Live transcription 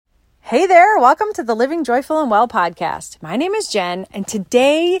Hey there, welcome to the Living Joyful and Well podcast. My name is Jen, and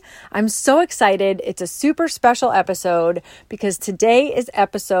today I'm so excited. It's a super special episode because today is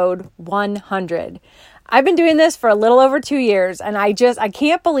episode 100. I've been doing this for a little over 2 years, and I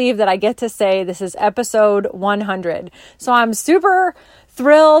can't believe that I get to say this is episode 100. So I'm super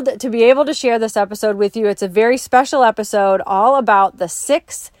thrilled to be able to share this episode with you. It's a very special episode all about the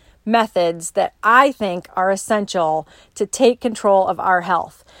 6 methods that I think are essential to take control of our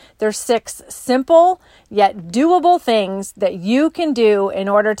health. There's 6 simple yet doable things that you can do in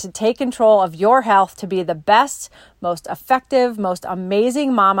order to take control of your health to be the best, most effective, most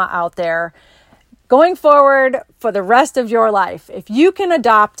amazing mama out there going forward for the rest of your life. If you can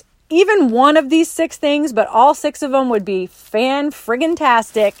adopt even one of these 6 things, but all 6 of them would be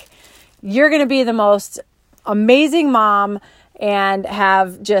fan-friggin-tastic, you're going to be the most amazing mom and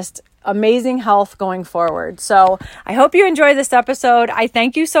have just amazing health going forward. So I hope you enjoy this episode. I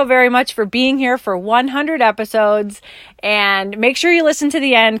thank you so very much for being here for 100 episodes, and make sure you listen to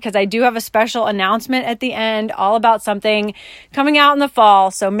the end because I do have a special announcement at the end all about something coming out in the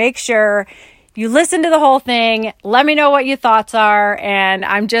fall. So make sure you listen to the whole thing. Let me know what your thoughts are. And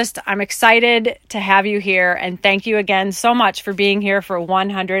I'm excited to have you here. And thank you again so much for being here for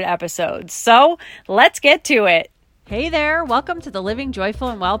 100 episodes. So let's get to it. Hey there, welcome to the Living Joyful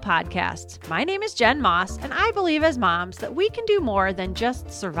and Well podcast. My name is Jen Moss, and I believe as moms that we can do more than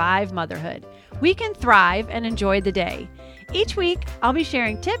just survive motherhood. We can thrive and enjoy the day. Each week, I'll be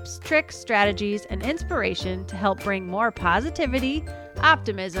sharing tips, tricks, strategies, and inspiration to help bring more positivity,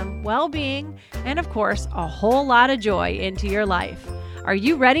 optimism, well-being, and of course, a whole lot of joy into your life. Are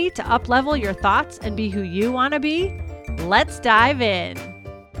you ready to up-level your thoughts and be who you want to be? Let's dive in.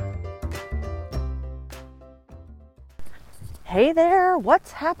 Hey there,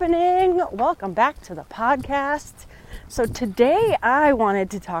 what's happening? Welcome back to the podcast. So today I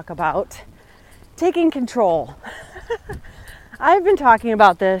wanted to talk about taking control. I've been talking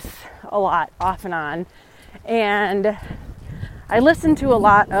about this a lot off and on, and I listen to a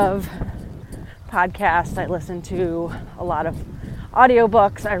lot of podcasts, I listen to a lot of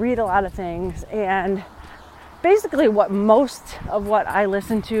audiobooks, I read a lot of things, and basically what most of what I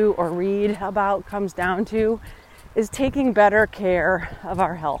listen to or read about comes down to is taking better care of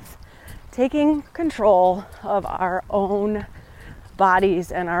our health, taking control of our own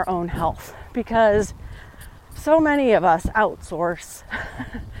bodies and our own health, because so many of us outsource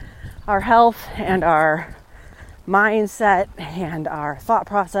our health and our mindset and our thought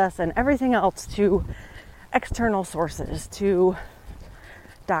process and everything else to external sources, to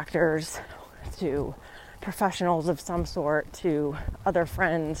doctors, to professionals of some sort, to other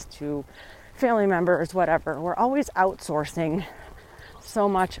friends, to family members, whatever. We're always outsourcing so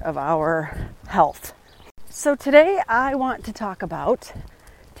much of our health. So today I want to talk about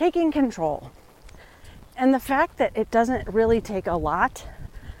taking control and the fact that it doesn't really take a lot,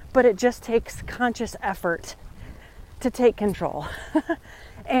 but it just takes conscious effort to take control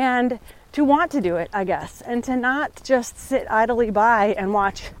and to want to do it, I guess, and to not just sit idly by and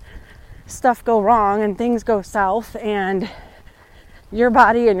watch stuff go wrong and things go south and your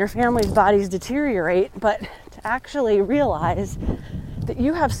body and your family's bodies deteriorate, but to actually realize that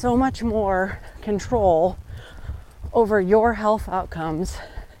you have so much more control over your health outcomes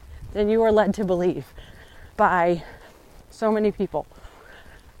than you are led to believe by so many people.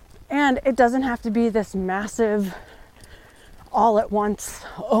 And it doesn't have to be this massive, all at once,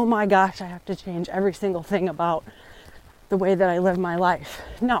 oh my gosh, I have to change every single thing about the way that I live my life.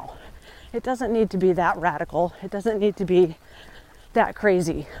 No, it doesn't need to be that radical. It doesn't need to be that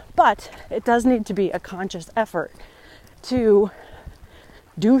crazy, but it does need to be a conscious effort to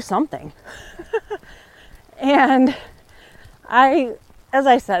do something. And I, as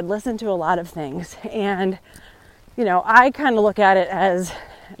I said, listen to a lot of things, and I kind of look at it as,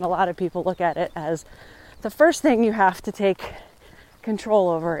 and a lot of people look at it as, the first thing you have to take control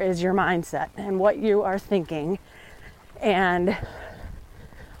over is your mindset and what you are thinking and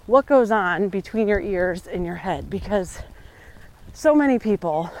what goes on between your ears and your head, because so many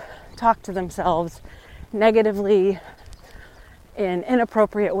people talk to themselves negatively, in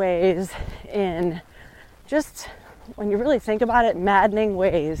inappropriate ways, in just, when you really think about it, maddening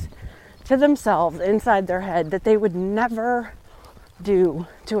ways to themselves inside their head that they would never do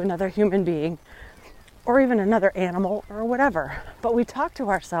to another human being or even another animal or whatever. But we talk to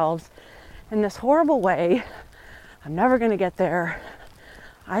ourselves in this horrible way. I'm never going to get there.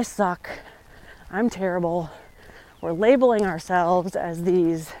 I suck. I'm terrible. We're labeling ourselves as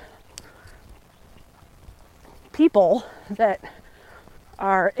these people that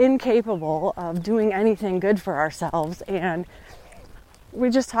are incapable of doing anything good for ourselves, and we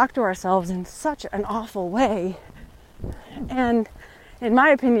just talk to ourselves in such an awful way. And in my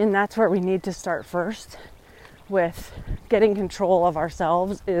opinion, that's where we need to start first with getting control of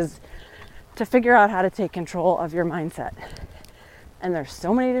ourselves, is to figure out how to take control of your mindset. And there's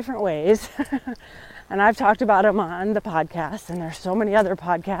so many different ways. And I've talked about them on the podcast, and there's so many other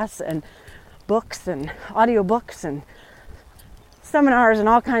podcasts and books and audiobooks and seminars and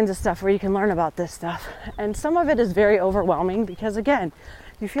all kinds of stuff where you can learn about this stuff. And some of it is very overwhelming because, again,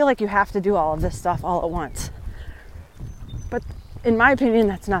 you feel like you have to do all of this stuff all at once. But in my opinion,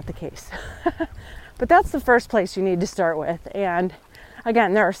 that's not the case. But that's the first place you need to start with. And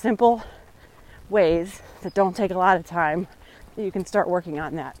again, there are simple ways that don't take a lot of time that you can start working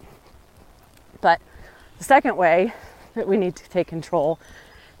on that. But the second way that we need to take control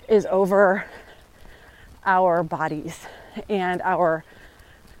is over our bodies and our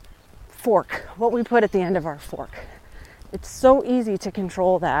fork, what we put at the end of our fork. It's so easy to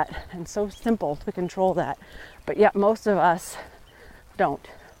control that and so simple to control that, but yet most of us don't,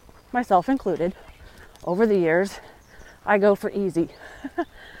 myself included. Over the years, I go for easy.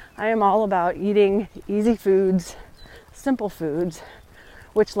 I am all about eating easy foods, simple foods,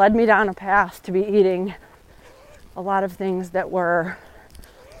 which led me down a path to be eating a lot of things that were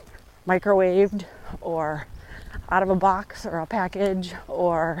microwaved or out of a box or a package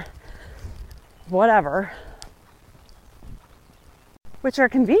or whatever, which are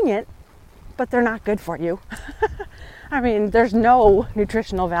convenient, but they're not good for you. I mean, there's no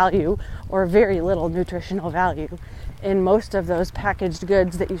nutritional value or very little nutritional value in most of those packaged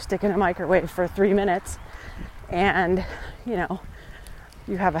goods that you stick in a microwave for 3 minutes and, you know,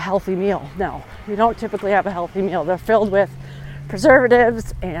 you have a healthy meal. No, you don't typically have a healthy meal. They're filled with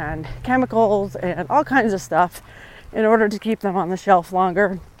preservatives and chemicals and all kinds of stuff in order to keep them on the shelf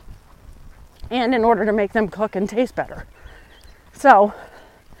longer and in order to make them cook and taste better. So,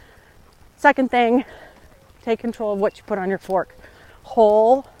 second thing, take control of what you put on your fork.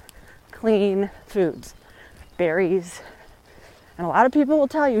 Whole, clean foods, berries. And a lot of people will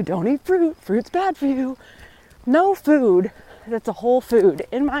tell you, don't eat fruit, fruit's bad for you. No food that's a whole food,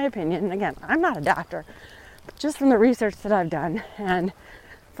 in my opinion, and again, I'm not a doctor, but just from the research that I've done and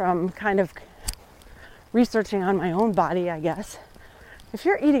from kind of researching on my own body, I guess, if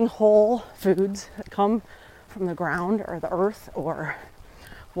you're eating whole foods that come from the ground or the earth or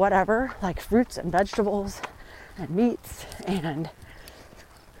whatever, like fruits and vegetables and meats and,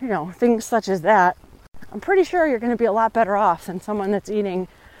 you know, things such as that, I'm pretty sure you're going to be a lot better off than someone that's eating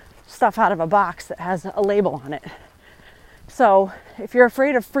stuff out of a box that has a label on it. So if you're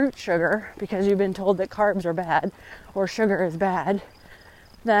afraid of fruit sugar because you've been told that carbs are bad or sugar is bad,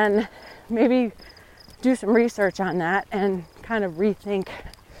 then maybe do some research on that and kind of rethink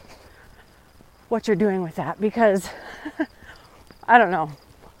what you're doing with that, because I don't know.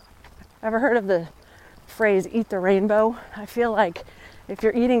 Ever heard of the phrase eat the rainbow? I feel like if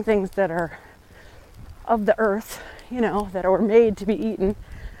you're eating things that are of the earth, you know, that were made to be eaten,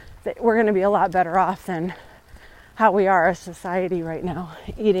 that we're going to be a lot better off than how we are as society right now,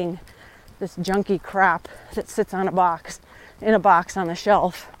 eating this junky crap that sits on a box, in a box on the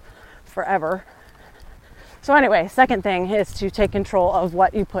shelf forever. So anyway, second thing is to take control of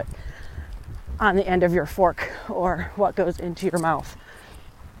what you put on the end of your fork or what goes into your mouth.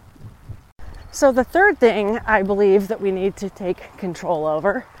 So the third thing I believe that we need to take control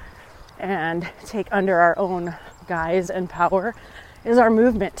over and take under our own guise and power is our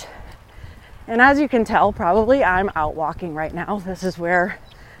movement. And as you can tell, probably I'm out walking right now. This is where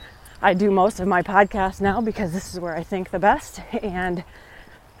I do most of my podcast now because this is where I think the best and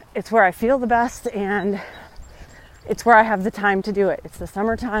it's where I feel the best and it's where I have the time to do it. It's the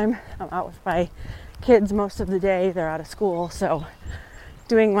summertime. I'm out with my kids most of the day. They're out of school. So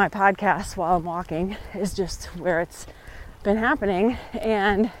doing my podcast while I'm walking is just where it's been happening.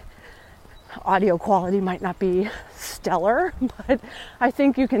 And audio quality might not be stellar, but I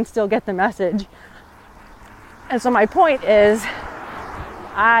think you can still get the message. And so my point is,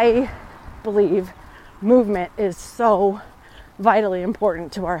 I believe movement is so vitally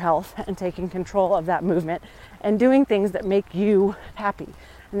important to our health and taking control of that movement and doing things that make you happy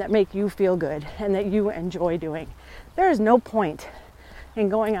and that make you feel good and that you enjoy doing. There is no point in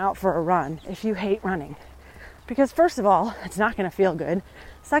going out for a run if you hate running. Because first of all, it's not going to feel good.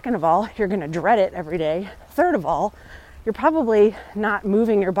 Second of all, you're going to dread it every day. Third of all, you're probably not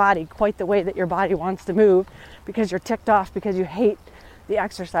moving your body quite the way that your body wants to move because you're ticked off because you hate the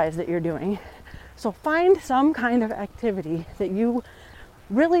exercise that you're doing. So find some kind of activity that you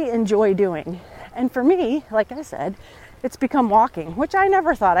really enjoy doing. And for me, like I said, it's become walking, which I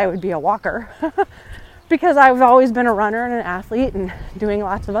never thought I would be a walker. because I've always been a runner and an athlete and doing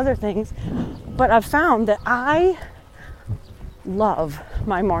lots of other things. But I've found that I love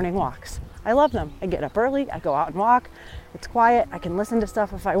my morning walks. I love them. I get up early, I go out and walk. It's quiet. I can listen to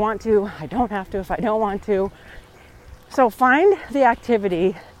stuff if I want to. I don't have to if I don't want to. So find the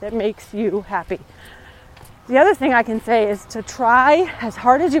activity that makes you happy. The other thing I can say is to try as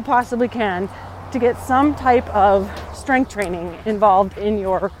hard as you possibly can to get some type of strength training involved in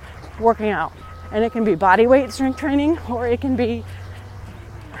your working out. And it can be body weight strength training, or it can be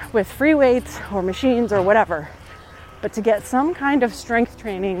with free weights or machines or whatever. But to get some kind of strength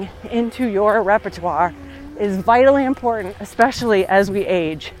training into your repertoire is vitally important, especially as we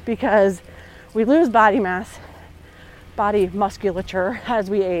age, because we lose body mass, body musculature as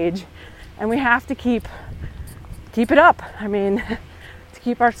we age, and we have to keep it up. I mean, to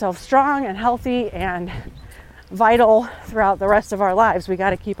keep ourselves strong and healthy and vital throughout the rest of our lives, we got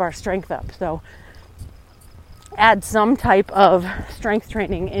to keep our strength up. So add some type of strength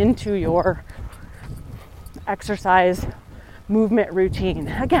training into your exercise movement routine.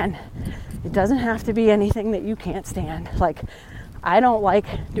 Again, it doesn't have to be anything that you can't stand. Like, I don't like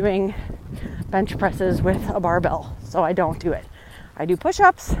doing bench presses with a barbell, so I don't do it. I do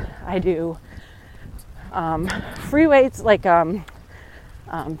push-ups, I do free weights like dumbbells,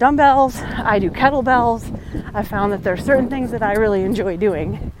 I do kettlebells. I found that there are certain things that I really enjoy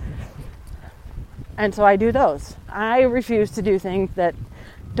doing, and so I do those. I refuse to do things that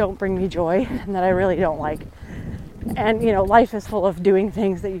don't bring me joy and that I really don't like. And, you know, life is full of doing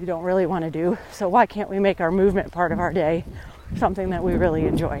things that you don't really want to do. So why can't we make our movement part of our day something that we really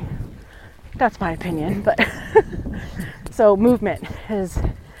enjoy? That's my opinion. But so movement is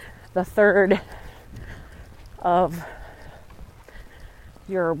the third of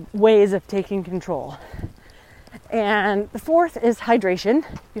your ways of taking control. And the fourth is hydration.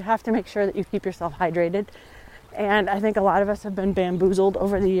 You have to make sure that you keep yourself hydrated. And I think a lot of us have been bamboozled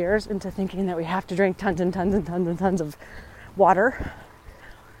over the years into thinking that we have to drink tons and tons and tons and tons of water.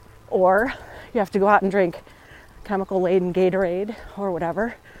 Or you have to go out and drink chemical-laden Gatorade or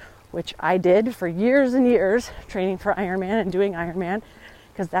whatever, which I did for years and years, training for Ironman and doing Ironman,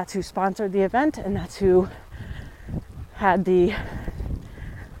 because that's who sponsored the event and that's who had the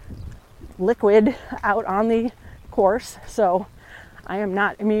liquid out on the course. So I am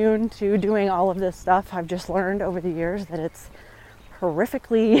not immune to doing all of this stuff. I've just learned over the years that it's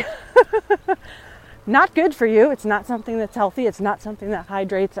horrifically not good for you. It's not something that's healthy. It's not something that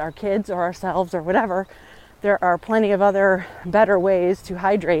hydrates our kids or ourselves or whatever. There are plenty of other better ways to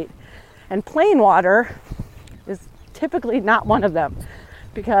hydrate. And plain water is typically not one of them,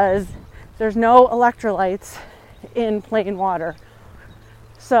 because there's no electrolytes in plain water.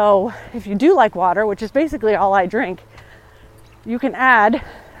 So if you do like water, which is basically all I drink, you can add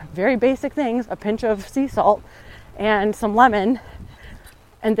very basic things, a pinch of sea salt and some lemon,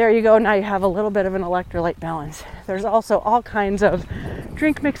 and there you go. Now you have a little bit of an electrolyte balance. There's also all kinds of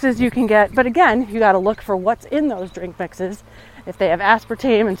drink mixes you can get, but again, you got to look for what's in those drink mixes. If they have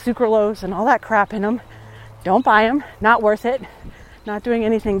aspartame and sucralose and all that crap in them, don't buy them. Not worth it. Not doing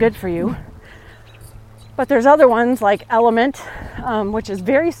anything good for you. But there's other ones like Element, which is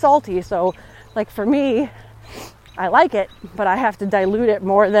very salty. So like for me, I like it, but I have to dilute it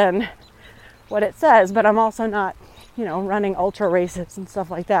more than what it says. But I'm also not, running ultra races and stuff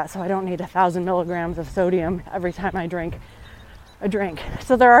like that. So I don't need 1,000 milligrams of sodium every time I drink a drink.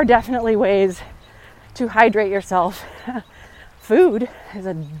 So there are definitely ways to hydrate yourself. Food is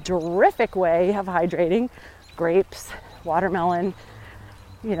a terrific way of hydrating. Grapes, watermelon,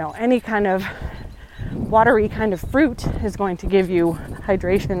 any kind of watery kind of fruit is going to give you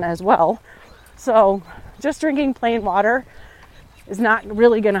hydration as well. So just drinking plain water is not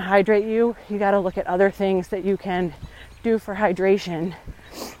really going to hydrate you. You got to look at other things that you can do for hydration.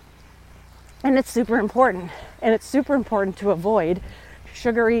 And it's super important. And it's super important to avoid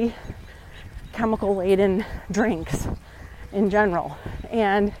sugary, chemical-laden drinks in general.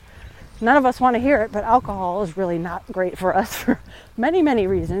 And none of us want to hear it, but alcohol is really not great for us for many, many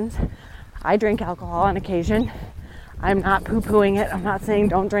reasons. I drink alcohol on occasion. I'm not poo-pooing it. I'm not saying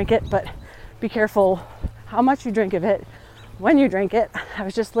don't drink it, but be careful how much you drink of it, when you drink it. I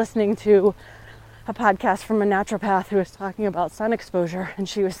was just listening to a podcast from a naturopath who was talking about sun exposure, and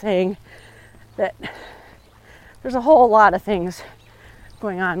she was saying that there's a whole lot of things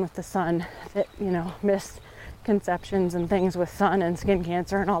going on with the sun that, misconceptions and things with sun and skin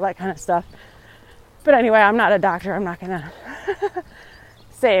cancer and all that kind of stuff. But anyway, I'm not a doctor. I'm not going to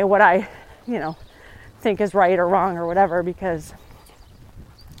say what I, think is right or wrong or whatever, because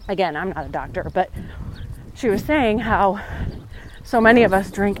again, I'm not a doctor. But she was saying how so many of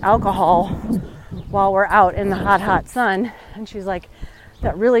us drink alcohol while we're out in the hot, hot sun. And she's like,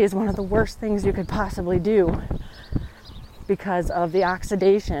 that really is one of the worst things you could possibly do because of the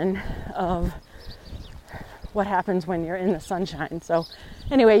oxidation of what happens when you're in the sunshine. So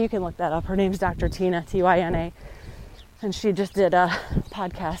anyway, you can look that up. Her name's Dr. Tina, Tyna. And she just did a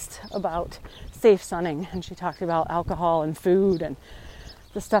podcast about safe sunning. And she talked about alcohol and food and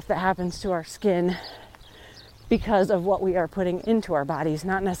the stuff that happens to our skin because of what we are putting into our bodies,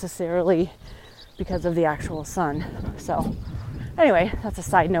 not necessarily because of the actual sun. So anyway, that's a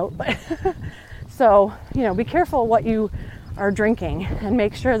side note. But so, be careful what you are drinking and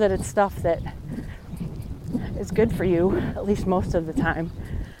make sure that it's stuff that is good for you, at least most of the time.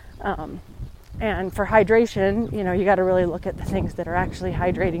 And for hydration, you got to really look at the things that are actually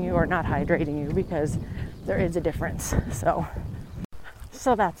hydrating you or not hydrating you, because there is a difference. So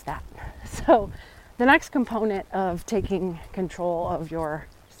that's that. So the next component of taking control of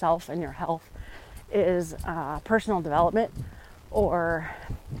yourself and your health is personal development, or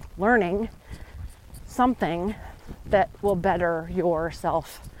learning something that will better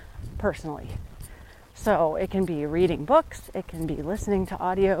yourself personally. So it can be reading books, it can be listening to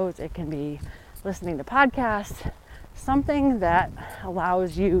audios, it can be listening to podcasts, something that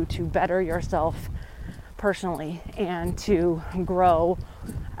allows you to better yourself personally and to grow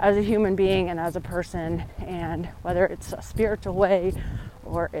as a human being and as a person. And whether it's a spiritual way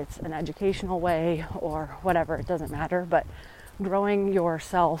or it's an educational way or whatever, it doesn't matter. But growing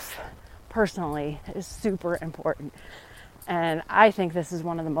yourself personally is super important. And I think this is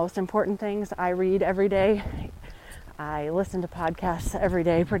one of the most important things. I read every day. I listen to podcasts every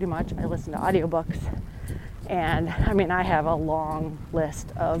day, pretty much. I listen to audiobooks. And I have a long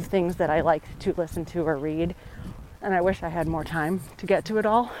list of things that I like to listen to or read. And I wish I had more time to get to it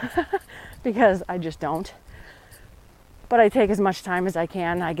all because I just don't. But I take as much time as I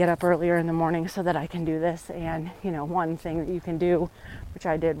can. I get up earlier in the morning so that I can do this. And, one thing that you can do, which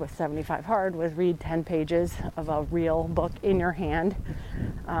I did with 75 Hard, was read 10 pages of a real book in your hand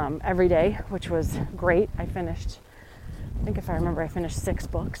every day, which was great. I finished 6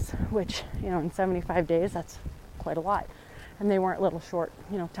 books, which, in 75 days, that's quite a lot. And they weren't little short,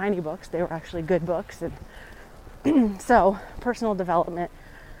 tiny books. They were actually good books. And so personal development,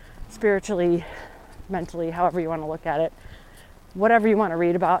 spiritually, mentally, however you want to look at it, whatever you want to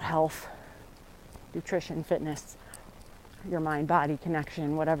read about health, nutrition, fitness, your mind-body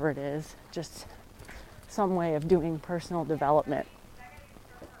connection, whatever it is, just some way of doing personal development.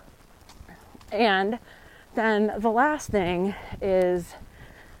 And then the last thing is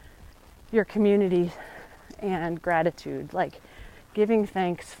your community and gratitude, like giving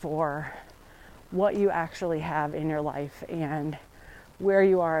thanks for what you actually have in your life and where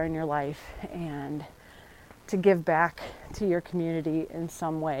you are in your life, and to give back to your community in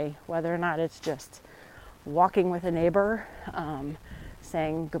some way, whether or not it's just walking with a neighbor,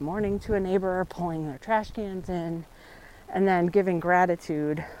 saying good morning to a neighbor, pulling their trash cans in, and then giving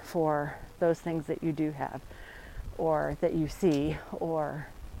gratitude for those things that you do have, or that you see, or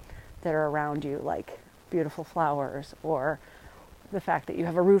that are around you, like beautiful flowers, or the fact that you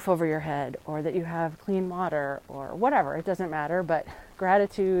have a roof over your head, or that you have clean water, or whatever. It doesn't matter, but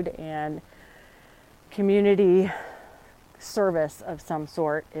gratitude and community service of some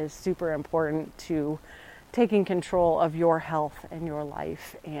sort is super important to taking control of your health and your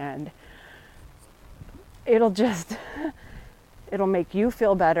life. And it'll make you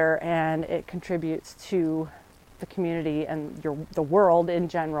feel better, and it contributes to the community and the world in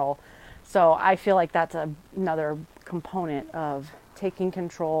general. So I feel like that's another component of taking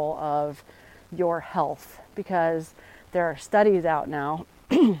control of your health, because there are studies out now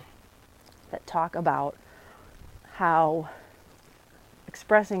that talk about how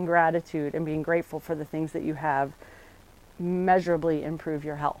expressing gratitude and being grateful for the things that you have measurably improve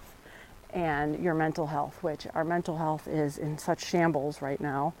your health and your mental health, which our mental health is in such shambles right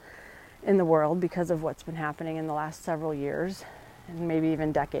now in the world because of what's been happening in the last several years and maybe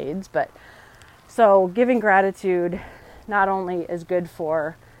even decades. But so giving gratitude not only is good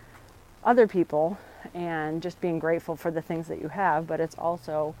for other people and just being grateful for the things that you have, but it's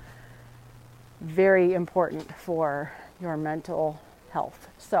also very important for your mental health.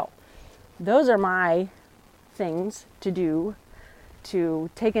 So those are my things to do to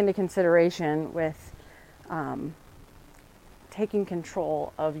take into consideration with taking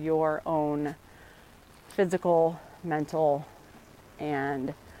control of your own physical, mental,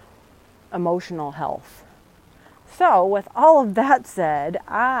 and emotional health. So with all of that said,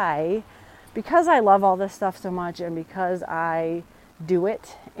 because I love all this stuff so much, and because I do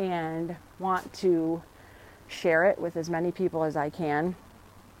it and want to share it with as many people as I can,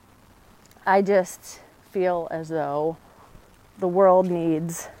 I just feel as though the world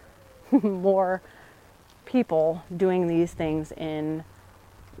needs more people doing these things in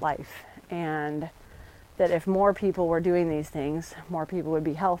life, and that if more people were doing these things, more people would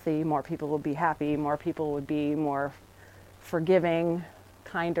be healthy, more people would be happy, more people would be more forgiving,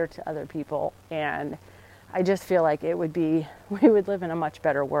 kinder to other people, and I just feel like we would live in a much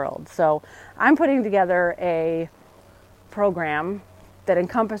better world. So I'm putting together a program that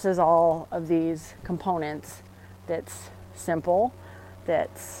encompasses all of these components, that's simple,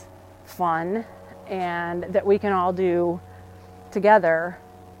 that's fun, and that we can all do together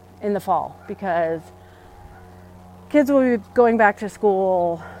in the fall, because kids will be going back to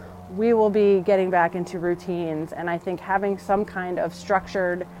school, we will be getting back into routines, and I think having some kind of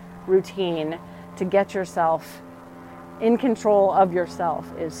structured routine to get yourself in control of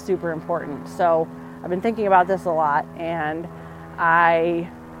yourself is super important. So I've been thinking about this a lot, and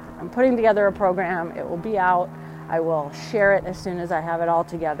I'm putting together a program. It will be out. I will share it as soon as I have it all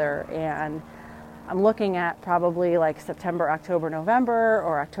together, and I'm looking at probably like September, October, November,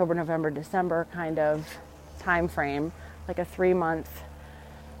 or October, November, December kind of time frame, like a 3-month,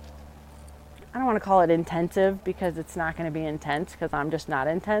 I don't want to call it intensive because it's not going to be intense because I'm just not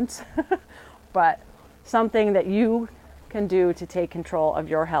intense, but something that you can do to take control of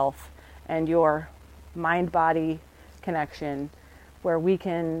your health and your mind-body connection, where we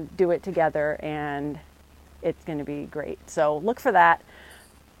can do it together and it's going to be great. So look for that.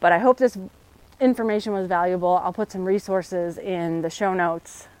 But I hope this information was valuable. I'll put some resources in the show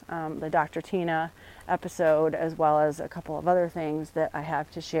notes, the Dr. Tina episode, as well as a couple of other things that I have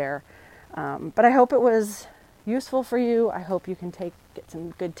to share. But I hope it was useful for you. I hope you can get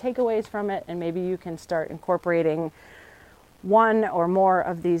some good takeaways from it, and maybe you can start incorporating one or more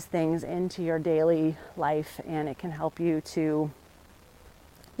of these things into your daily life, and it can help you to,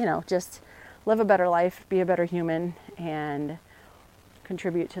 just live a better life, be a better human, and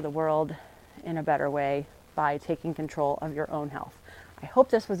contribute to the world in a better way by taking control of your own health. I hope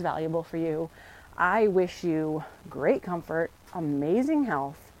this was valuable for you. I wish you great comfort, amazing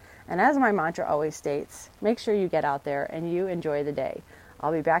health, and as my mantra always states, make sure you get out there and you enjoy the day.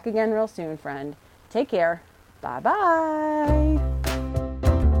 I'll be back again real soon, friend. Take care. Bye-bye.